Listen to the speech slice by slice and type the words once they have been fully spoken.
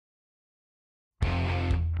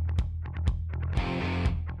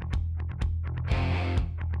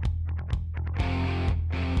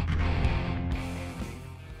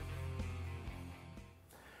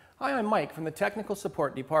Hi, I'm Mike from the Technical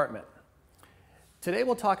Support Department. Today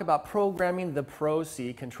we'll talk about programming the Pro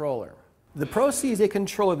C controller. The Pro C is a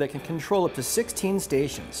controller that can control up to 16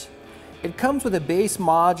 stations. It comes with a base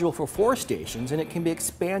module for 4 stations, and it can be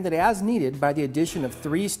expanded as needed by the addition of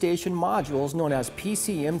 3 station modules known as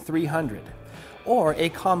PCM 300, or a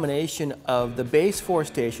combination of the base 4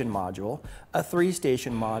 station module, a 3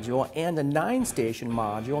 station module, and a 9 station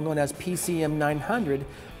module known as PCM 900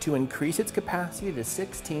 to increase its capacity to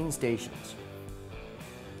 16 stations.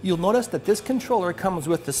 You'll notice that this controller comes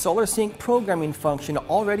with the SolarSync programming function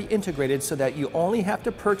already integrated so that you only have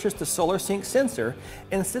to purchase the SolarSync sensor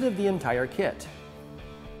instead of the entire kit.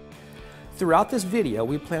 Throughout this video,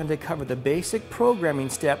 we plan to cover the basic programming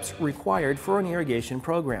steps required for an irrigation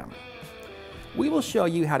program. We will show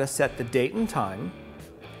you how to set the date and time,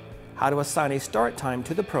 how to assign a start time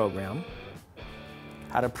to the program,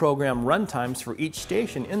 how to program run times for each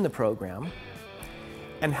station in the program,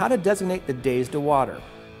 and how to designate the days to water.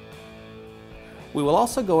 We will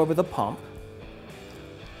also go over the pump,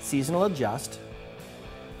 seasonal adjust,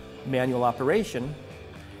 manual operation,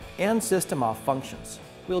 and system off functions.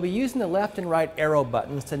 We'll be using the left and right arrow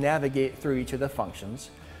buttons to navigate through each of the functions.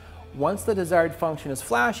 Once the desired function is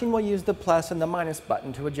flashing, we'll use the plus and the minus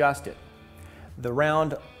button to adjust it. The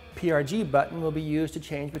round PRG button will be used to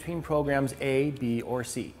change between programs A, B, or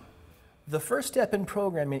C. The first step in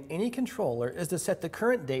programming any controller is to set the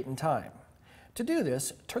current date and time. To do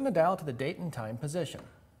this, turn the dial to the date and time position.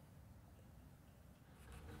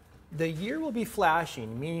 The year will be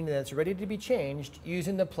flashing, meaning that it's ready to be changed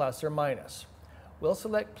using the plus or minus. We'll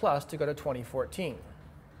select plus to go to 2014.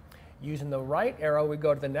 Using the right arrow, we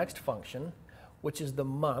go to the next function, which is the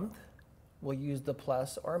month. We'll use the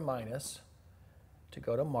plus or minus to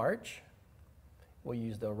go to March. We'll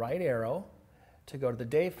use the right arrow to go to the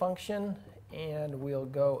day function, and we'll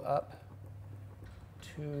go up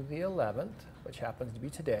to the 11th, which happens to be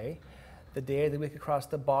today. The day of the week across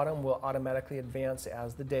the bottom will automatically advance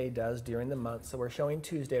as the day does during the month, so we're showing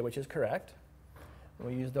Tuesday, which is correct. We'll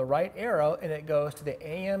use the right arrow, and it goes to the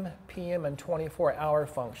AM, PM, and 24-hour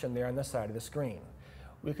function there on the side of the screen.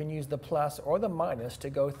 We can use the plus or the minus to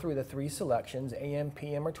go through the 3 selections, AM,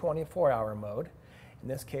 PM, or 24-hour mode. In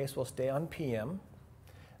this case, we'll stay on PM.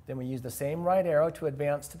 Then we use the same right arrow to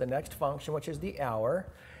advance to the next function, which is the hour.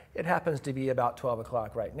 It happens to be about 12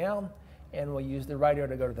 o'clock right now, and we'll use the right arrow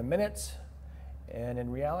to go to the minutes, and in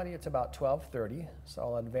reality it's about 12:30, so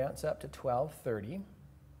I'll advance up to 12:30,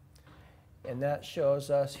 and that shows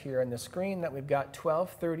us here on the screen that we've got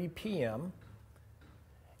 12:30 p.m.,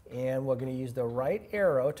 and we're going to use the right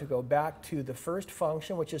arrow to go back to the first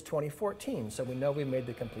function, which is 2014, so we know we made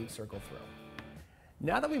the complete circle through.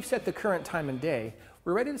 Now that we've set the current time and day,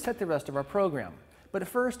 we're ready to set the rest of our program. But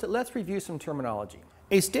first, let's review some terminology.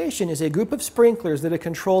 A station is a group of sprinklers that are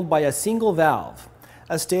controlled by a single valve.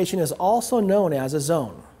 A station is also known as a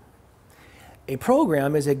zone. A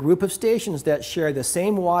program is a group of stations that share the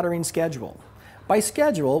same watering schedule. By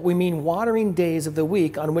schedule, we mean watering days of the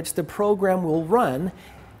week on which the program will run,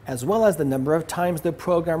 as well as the number of times the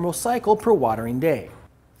program will cycle per watering day.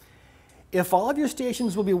 If all of your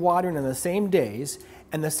stations will be watering on the same days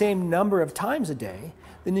and the same number of times a day,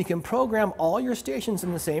 then you can program all your stations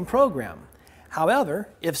in the same program. However,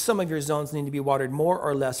 if some of your zones need to be watered more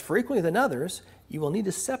or less frequently than others, you will need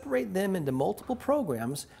to separate them into multiple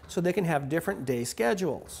programs so they can have different day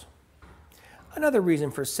schedules. Another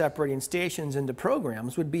reason for separating stations into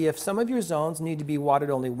programs would be if some of your zones need to be watered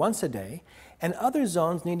only once a day and other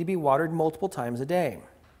zones need to be watered multiple times a day.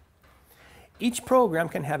 Each program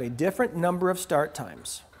can have a different number of start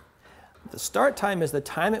times. The start time is the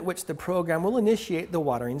time at which the program will initiate the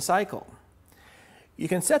watering cycle. You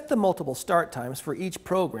can set the multiple start times for each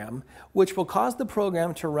program, which will cause the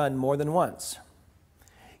program to run more than once.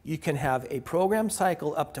 You can have a program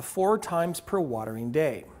cycle up to 4 times per watering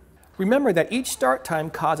day. Remember that each start time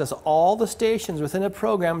causes all the stations within a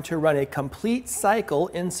program to run a complete cycle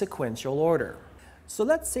in sequential order. So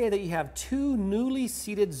let's say that you have 2 newly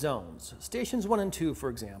seeded zones, stations 1 and 2 for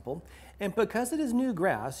example, and because it is new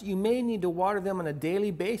grass, you may need to water them on a daily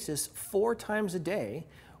basis 4 times a day,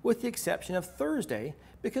 with the exception of Thursday,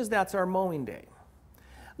 because that's our mowing day.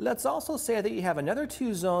 Let's also say that you have another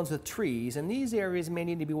 2 zones with trees, and these areas may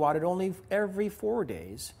need to be watered only every 4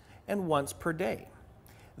 days and once per day.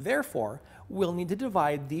 Therefore, we'll need to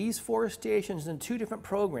divide these 4 stations into 2 different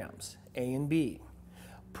programs, A and B.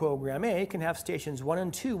 Program A can have stations 1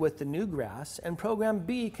 and 2 with the new grass, and Program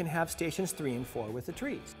B can have stations 3 and 4 with the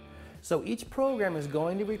trees. So each program is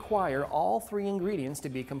going to require all 3 ingredients to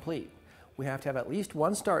be complete. We have to have at least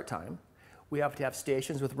 1 start time, we have to have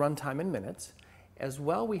stations with runtime in minutes, As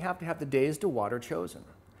well, we have to have the days to water chosen.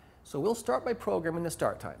 So we'll start by programming the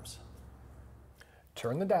start times.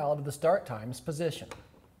 Turn the dial to the start times position.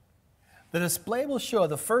 The display will show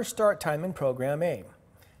the first start time in program A.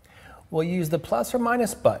 We'll use the plus or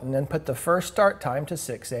minus button and put the first start time to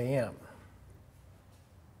 6 a.m.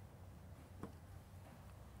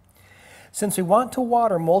 Since we want to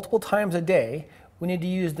water multiple times a day, we need to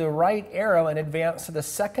use the right arrow and advance to the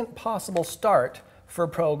second possible start for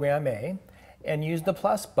program A and use the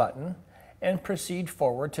plus button and proceed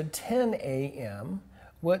forward to 10 a.m.,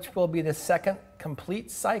 which will be the second complete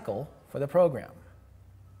cycle for the program.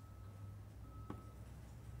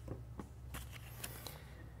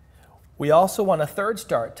 We also want a third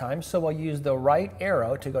start time, so we'll use the right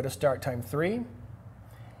arrow to go to start time 3,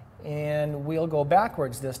 and we'll go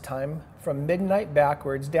backwards this time from midnight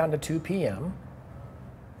backwards down to 2 p.m.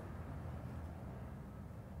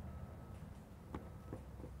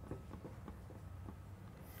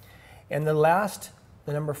 And the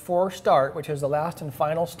number 4 start, which is the last and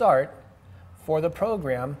final start for the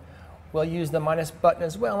program, we'll use the minus button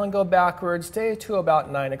as well and go backwards to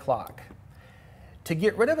about 9 o'clock. To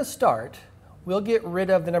get rid of a start, we'll get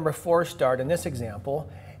rid of the number 4 start in this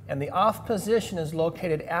example, and the off position is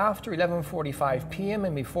located after 11:45 p.m.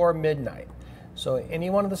 and before midnight. So any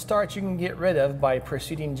one of the starts you can get rid of by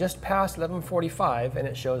proceeding just past 11:45, and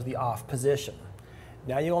it shows the off position.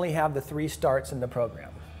 Now you only have the 3 starts in the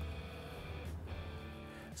program.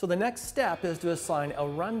 So the next step is to assign a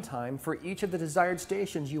runtime for each of the desired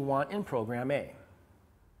stations you want in program A.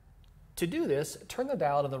 To do this, turn the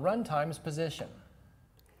dial to the runtimes position.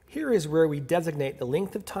 Here is where we designate the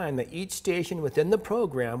length of time that each station within the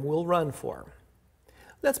program will run for.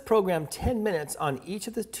 Let's program 10 minutes on each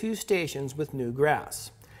of the 2 stations with new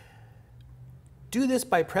grass. Do this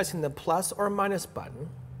by pressing the plus or minus button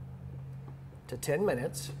to 10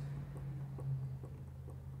 minutes,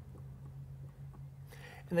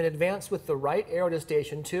 and then advance with the right arrow to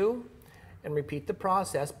station 2, and repeat the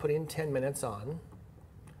process, putting 10 minutes on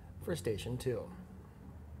for station 2.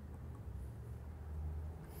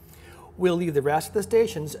 We'll leave the rest of the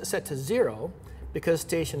stations set to 0 because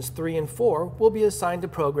stations 3 and 4 will be assigned to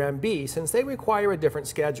program B since they require a different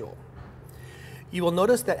schedule. You will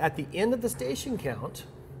notice that at the end of the station count,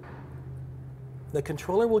 the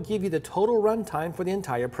controller will give you the total runtime for the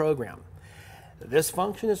entire program. This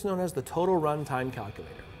function is known as the total runtime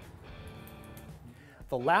calculator.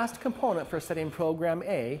 The last component for setting program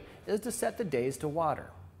A is to set the days to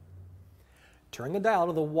water. Turn the dial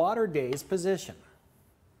to the water days position.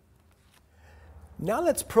 Now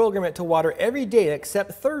let's program it to water every day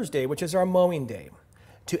except Thursday, which is our mowing day.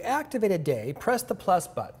 To activate a day, press the plus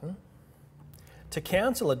button. To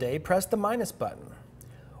cancel a day, press the minus button.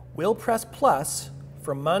 We'll press plus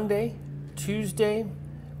for Monday, Tuesday,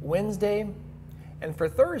 Wednesday, and for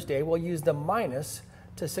Thursday, we'll use the minus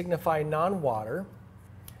to signify non-water.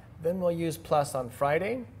 Then we'll use plus on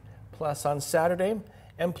Friday, plus on Saturday,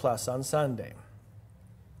 and plus on Sunday.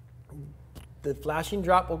 The flashing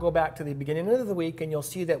drop will go back to the beginning of the week, and you'll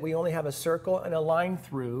see that we only have a circle and a line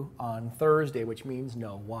through on Thursday, which means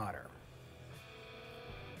no water.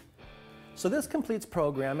 So this completes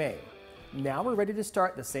program A. Now we're ready to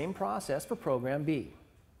start the same process for program B.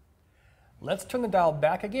 Let's turn the dial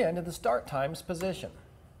back again to the start times position.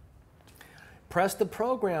 Press the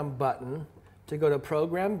program button to go to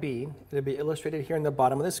program B. It'll be illustrated here in the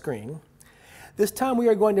bottom of the screen. This time we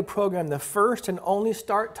are going to program the first and only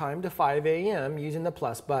start time to 5 a.m. using the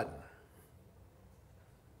plus button.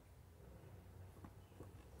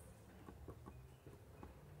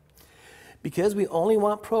 Because we only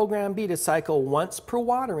want program B to cycle once per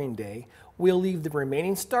watering day, we'll leave the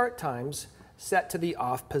remaining start times set to the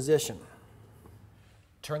off position.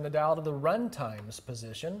 Turn the dial to the runtimes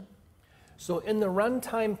position. So in the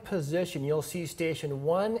runtime position, you'll see station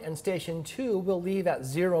 1 and station 2 will leave at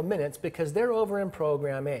 0 minutes because they're over in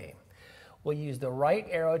program A. We'll use the right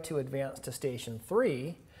arrow to advance to station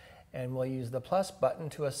 3, and we'll use the plus button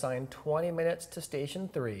to assign 20 minutes to station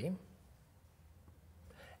 3.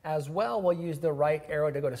 As well, we'll use the right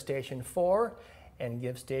arrow to go to station 4 and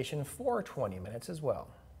give station 4 20 minutes as well.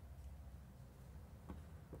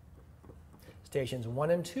 Stations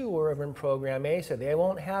 1 and 2 are over in program A, so they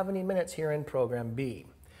won't have any minutes here in program B.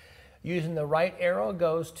 Using the right arrow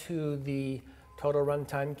goes to the total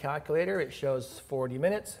runtime calculator. It shows 40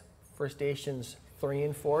 minutes for stations 3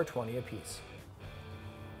 and 4, 20 apiece.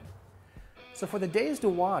 So for the days to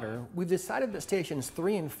water, we've decided that stations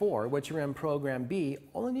 3 and 4, which are in program B,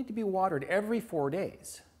 only need to be watered every 4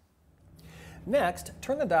 days. Next,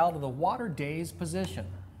 turn the dial to the water days position.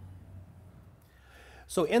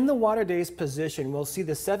 So in the water days position, we'll see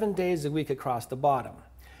the 7 days a week across the bottom.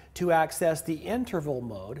 To access the interval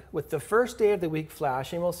mode with the first day of the week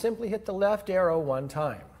flashing, we'll simply hit the left arrow one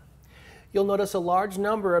time. You'll notice a large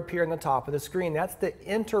number appear on the top of the screen. That's the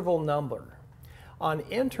interval number. On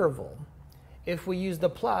interval, if we use the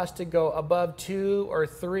plus to go above 2 or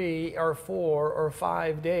 3 or 4 or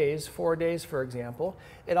 5 days, 4 days for example,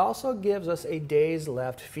 it also gives us a days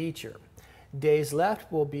left feature. Days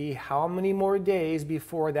left will be how many more days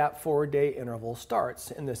before that 4-day interval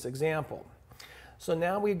starts in this example. So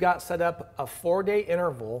now we've got set up a 4-day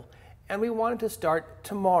interval and we want it to start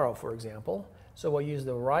tomorrow, for example. So we'll use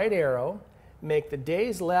the right arrow, make the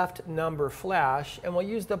days left number flash, and we'll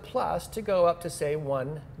use the plus to go up to say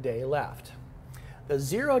 1 day left. The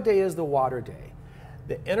 0 day is the water day.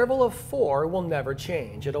 The interval of 4 will never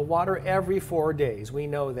change. It'll water every 4 days. We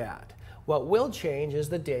know that. What will change is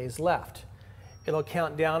the days left. It'll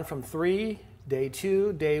count down from 3, day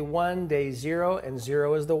 2, day 1, day 0, and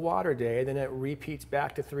 0 is the water day. Then it repeats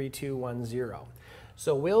back to 3, 2, 1, 0.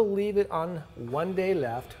 So we'll leave it on 1 day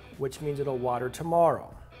left, which means it'll water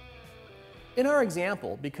tomorrow. In our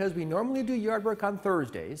example, because we normally do yard work on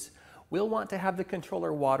Thursdays, we'll want to have the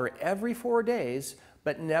controller water every 4 days,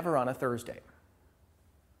 but never on a Thursday.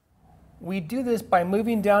 We do this by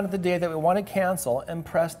moving down to the day that we want to cancel and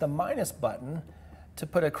press the minus button to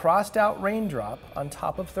put a crossed out raindrop on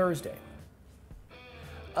top of Thursday.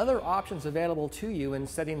 Other options available to you in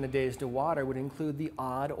setting the days to water would include the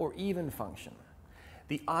odd or even function.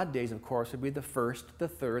 The odd days, of course, would be the 1st, the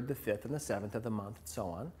 3rd, the 5th, and the 7th of the month, and so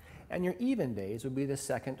on. And your even days would be the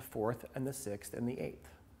 2nd, 4th, and the 6th, and the 8th.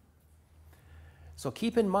 So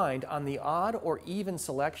keep in mind, on the odd or even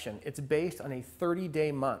selection, it's based on a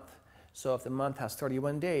 30-day month. So if the month has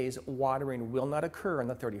 31 days, watering will not occur on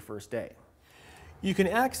the 31st day. You can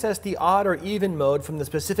access the odd or even mode from the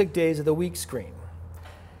specific days of the week screen.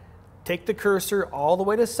 Take the cursor all the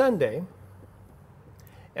way to Sunday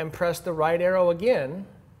and press the right arrow again.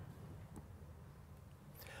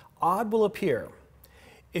 Odd will appear.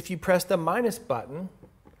 If you press the minus button,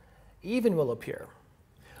 even will appear.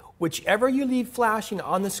 Whichever you leave flashing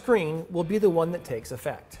on the screen will be the one that takes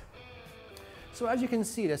effect. So as you can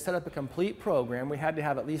see, to set up a complete program, we had to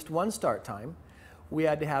have at least one start time. We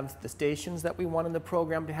had to have the stations that we wanted the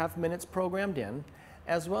program to have minutes programmed in,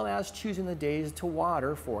 as well as choosing the days to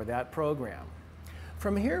water for that program.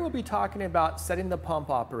 From here, we'll be talking about setting the pump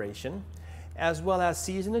operation, as well as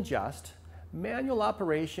season adjust, manual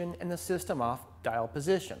operation, and the system off dial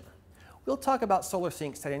position. We'll talk about solar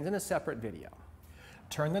sync settings in a separate video.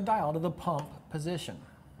 Turn the dial to the pump position.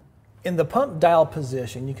 In the pump dial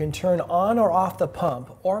position, you can turn on or off the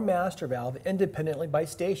pump or master valve independently by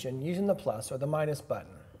station using the plus or the minus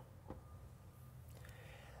button.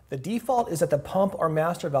 The default is that the pump or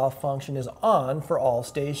master valve function is on for all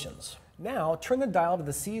stations. Now turn the dial to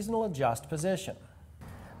the seasonal adjust position.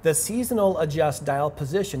 The seasonal adjust dial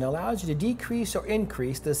position allows you to decrease or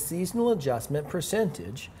increase the seasonal adjustment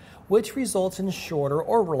percentage, which results in shorter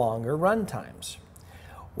or longer run times.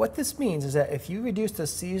 What this means is that if you reduce the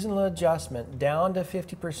seasonal adjustment down to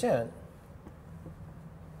 50%,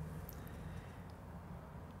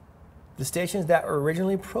 the stations that were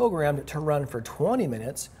originally programmed to run for 20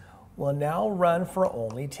 minutes will now run for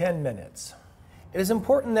only 10 minutes. It is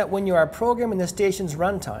important that when you are programming the station's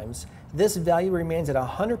run times, this value remains at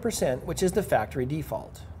 100%, which is the factory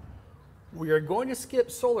default. We are going to skip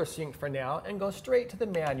solar sync for now and go straight to the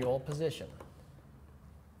manual position.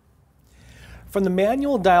 From the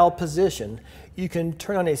manual dial position, you can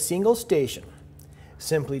turn on a single station.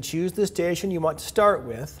 Simply choose the station you want to start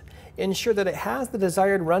with, ensure that it has the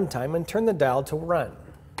desired runtime, and turn the dial to run.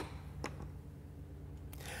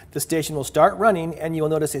 The station will start running and you will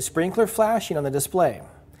notice a sprinkler flashing on the display.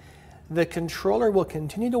 The controller will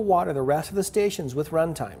continue to water the rest of the stations with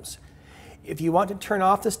run times. If you want to turn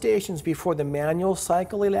off the stations before the manual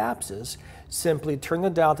cycle elapses, simply turn the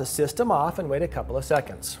dial to system off and wait a couple of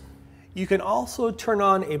seconds. You can also turn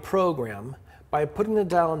on a program by putting the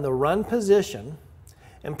dial in the run position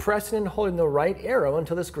and pressing and holding the right arrow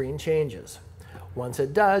until the screen changes. Once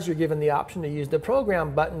it does, you're given the option to use the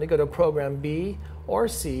program button to go to program B or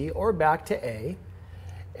C or back to A,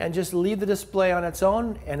 and just leave the display on its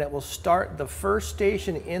own and it will start the first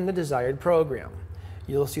station in the desired program.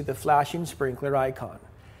 You'll see the flashing sprinkler icon.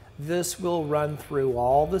 This will run through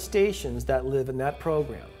all the stations that live in that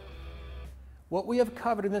program. What we have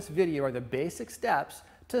covered in this video are the basic steps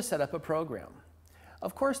to set up a program.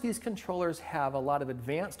 Of course, these controllers have a lot of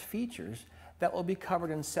advanced features that will be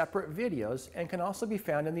covered in separate videos and can also be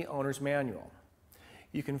found in the owner's manual.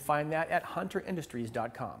 You can find that at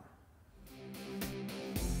hunterindustries.com.